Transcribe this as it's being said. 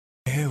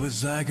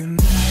was like a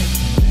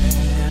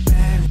nightmare,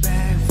 bang,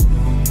 bang for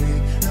me.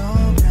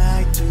 No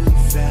night too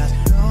fast,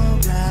 no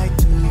night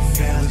too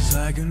fast. It was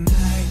like a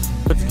night.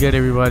 What's good,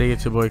 everybody?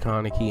 It's your boy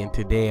Kaneki, and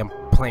today I'm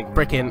playing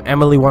frickin'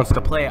 Emily Wants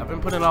to Play. I've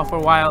been putting it off for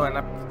a while, and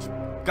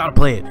I gotta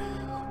play it.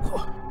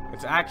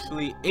 It's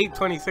actually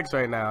 8:26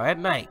 right now at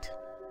night,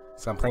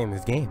 so I'm playing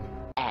this game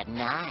at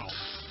night.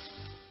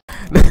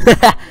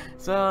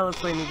 So let's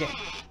play a new game.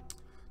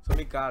 So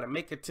we gotta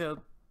make it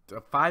till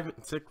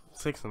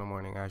 6 in the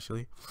morning,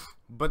 actually.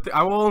 But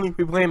I will only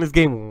be playing this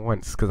game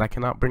once because I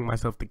cannot bring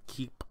myself to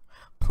keep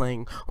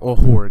playing a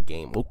horror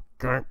game.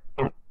 Okay.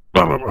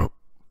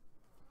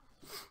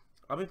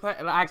 I'll be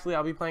playing. Actually,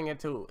 I'll be playing it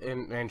too,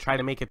 and try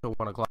to make it till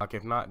 1 o'clock.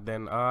 If not,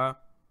 then have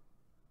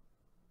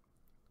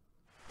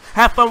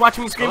fun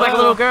watching me scream like a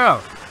little girl.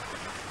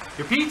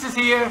 Your pizza's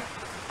here.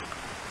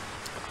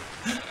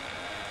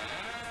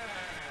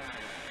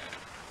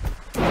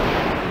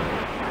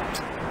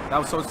 That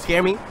was so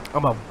scare me.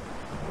 I'm a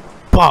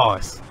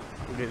boss.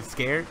 You get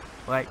scared?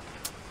 Like,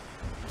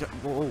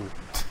 whoa.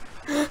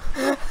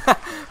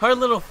 Her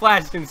little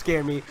flash didn't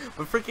scare me,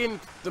 but freaking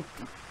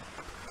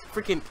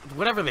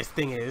whatever this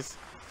thing is.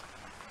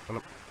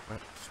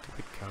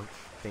 Stupid couch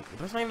thing.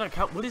 That's not even a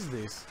couch. What is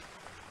this?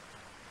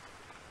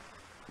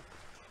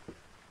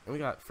 And we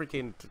got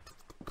freaking.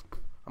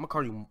 I'm gonna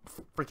call you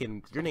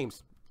freaking. Your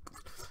name's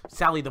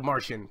Sally the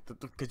Martian,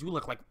 because you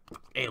look like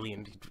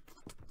alien.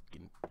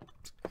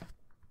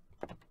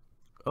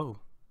 Oh,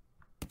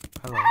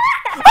 hello.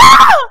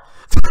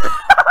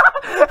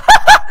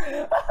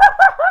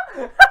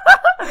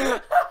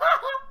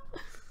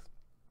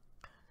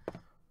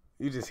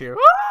 You just hear.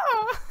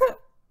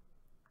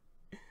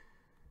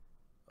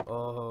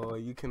 Oh,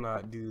 you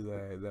cannot do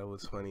that. That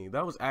was funny.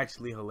 That was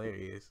actually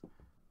hilarious.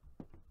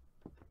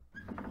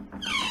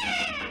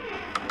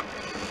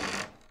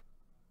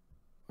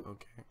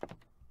 Okay.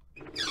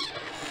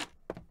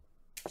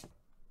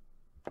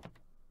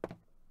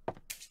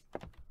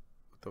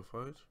 What the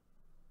fudge?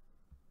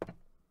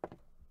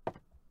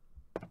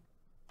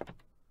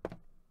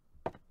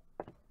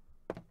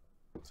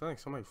 It's like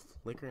somebody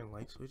flickering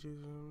light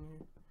switches on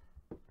there.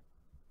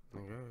 I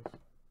guess.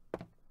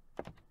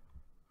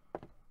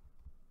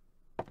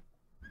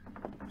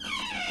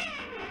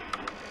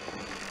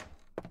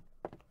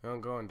 You don't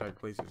go in dark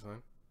places,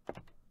 son.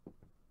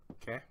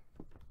 Okay.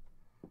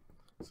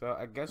 So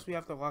I guess we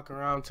have to walk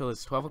around till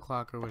it's 12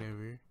 o'clock or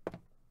whatever.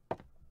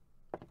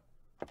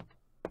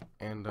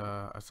 And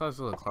I saw this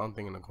little clown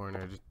thing in the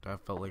corner. I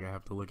felt like I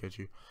have to look at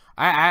you.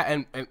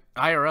 And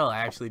IRL, I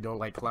actually don't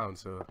like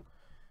clowns, so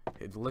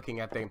looking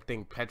at that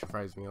thing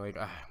petrifies me. Like,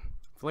 I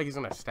feel like he's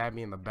gonna stab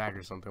me in the back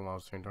or something while I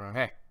was turned around.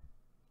 Hey,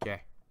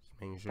 okay, just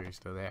making sure he's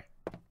still there.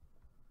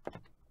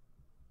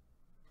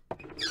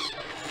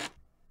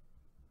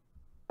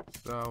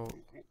 So,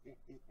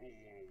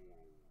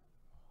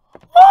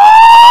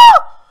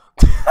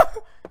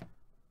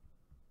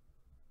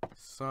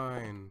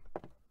 sign.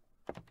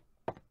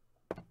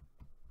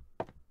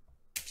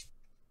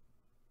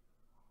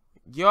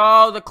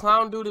 Yo, the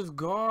clown dude is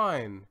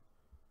gone.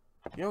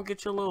 You don't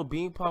get your little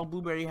beanpole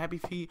blueberry happy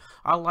feet.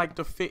 I like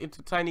to fit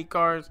into tiny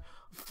cars.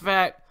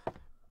 Fat,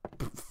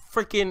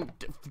 freaking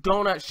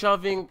donut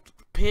shoving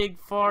pig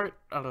fart.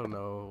 I don't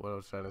know what I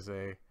was trying to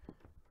say.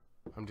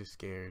 I'm just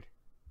scared.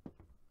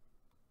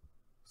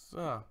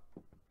 So,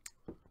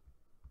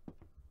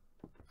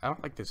 I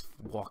don't like this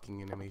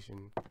walking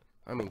animation.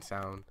 I mean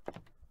sound. It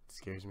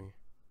scares me.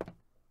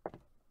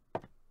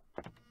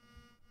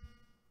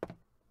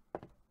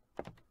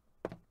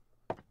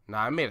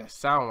 Nah, I made a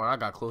sound when I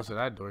got close to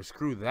that door.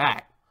 Screw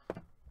that.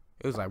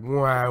 It was like,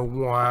 wow,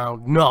 wow,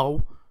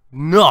 no,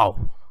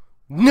 no,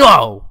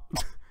 no.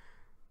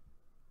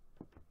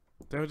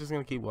 Then we're just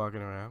gonna keep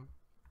walking around.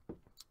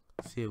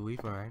 See what we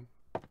find.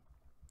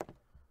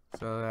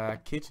 So,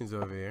 kitchen's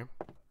over here.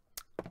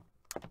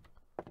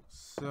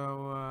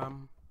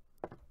 So,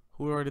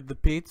 who ordered the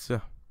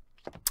pizza?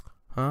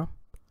 Huh?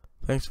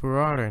 Thanks for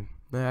ordering.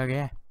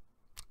 Okay.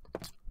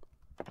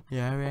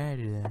 Yeah, I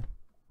ordered that.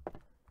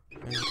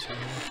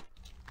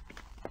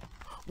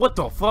 What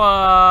the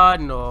fuck?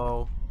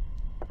 No.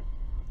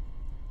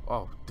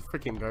 Oh, the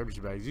freaking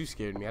garbage bags. You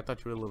scared me. I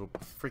thought you were a little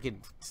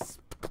freaking.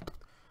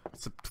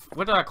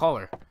 What did I call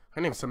her?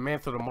 Her name's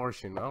Samantha the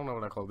Martian. I don't know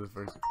what I called this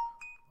first.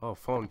 Oh,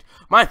 phone.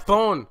 My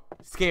phone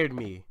scared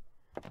me.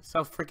 That's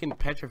how freaking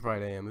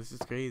petrified I am. This is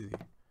crazy.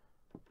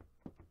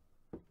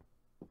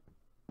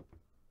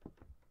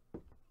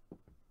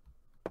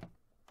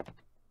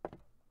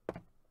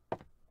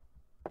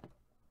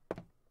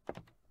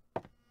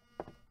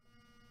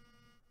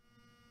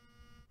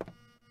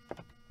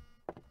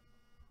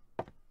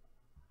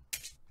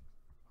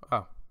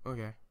 Oh,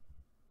 okay.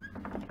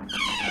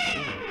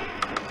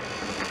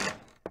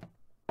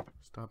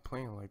 Stop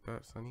playing like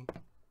that, Sonny.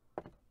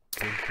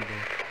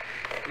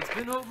 It's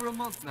been over a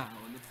month now,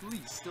 and the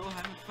police still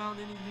haven't found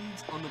any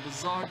leads on the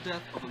bizarre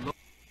death of a local.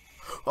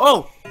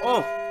 Oh!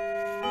 Oh!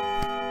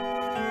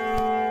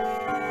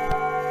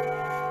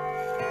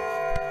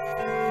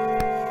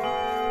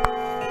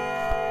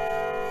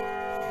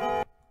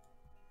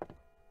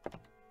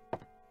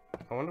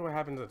 I wonder what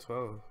happens at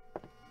 12.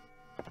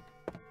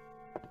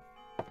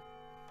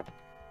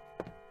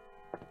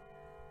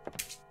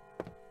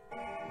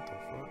 What the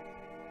fuck?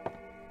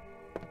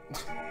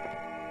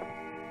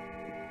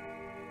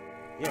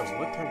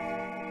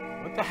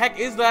 Yeah, what the heck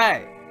is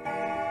that?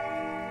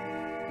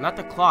 Not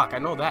the clock, I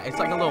know that. It's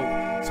like a little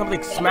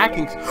something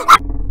smacking.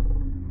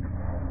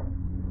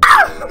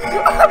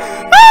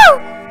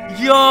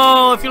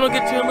 Yo, if you don't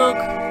get your look.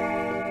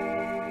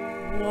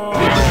 Whoa.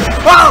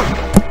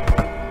 Oh!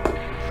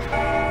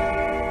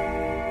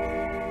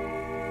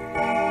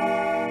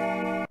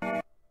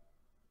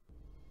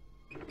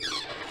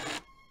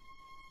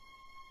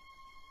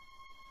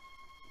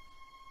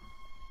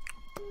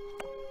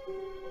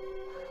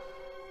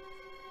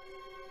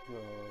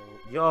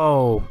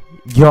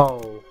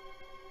 Yo.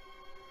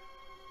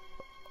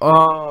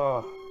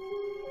 Oh.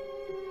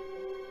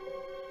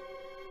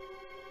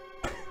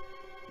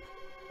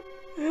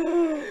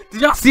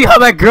 Did y'all see how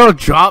that girl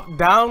dropped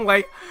down?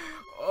 Like,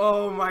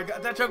 oh my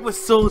god, that truck was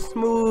so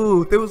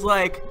smooth. It was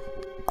like,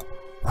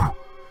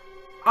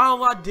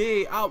 all I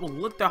did, I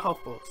looked at her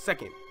for a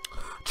second,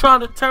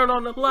 trying to turn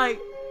on the light.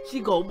 She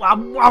go wah,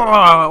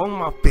 wah, on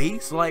my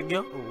face, like,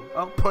 yo,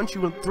 I'll punch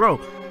you in the throat.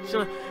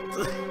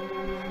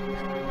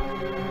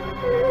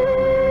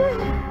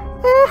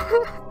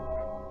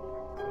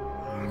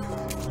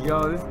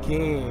 Yo, this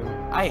game,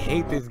 I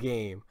hate this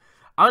game.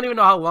 I don't even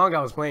know how long I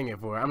was playing it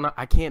for.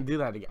 I can't do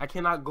that again. I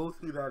cannot go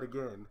through that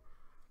again.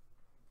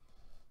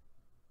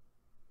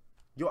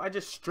 Yo, I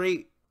just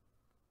straight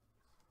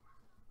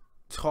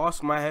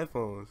tossed my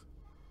headphones.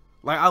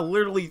 Like, I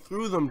literally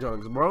threw them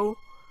junks, bro.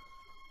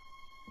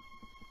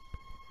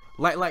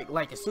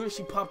 Like as soon as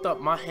she popped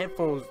up, my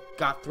headphones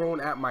got thrown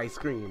at my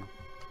screen.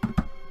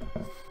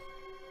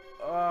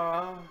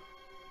 I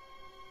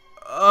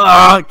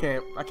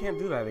can't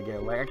do that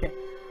again. Like, I can't.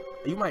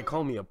 You might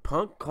call me a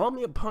punk. Call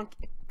me a punk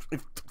in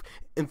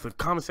the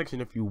comment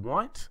section if you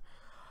want.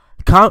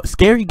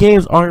 Scary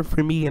games aren't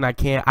for me, and I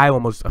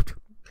almost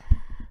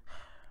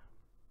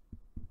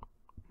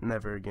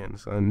never again,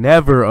 son.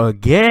 Never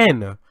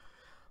again.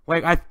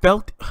 Like, I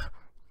felt,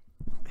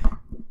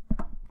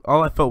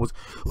 all I felt was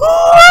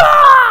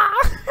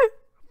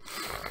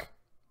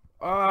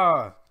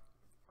oh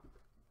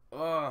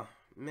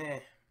man,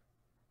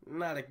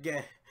 not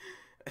again.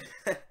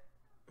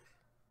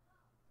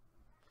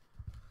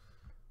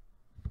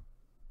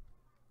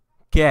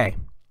 Okay,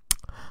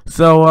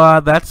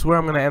 so that's where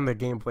I'm gonna end the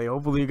gameplay.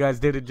 Hopefully you guys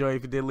did enjoy.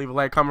 If you did, leave a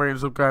like, comment, and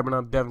subscribe, and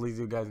I'll definitely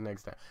see you guys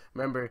next time.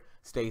 Remember,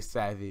 stay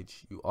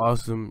savage, you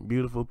awesome,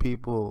 beautiful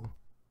people.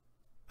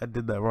 I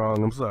did that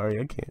wrong. I'm sorry.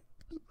 I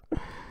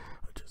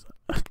just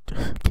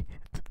can't.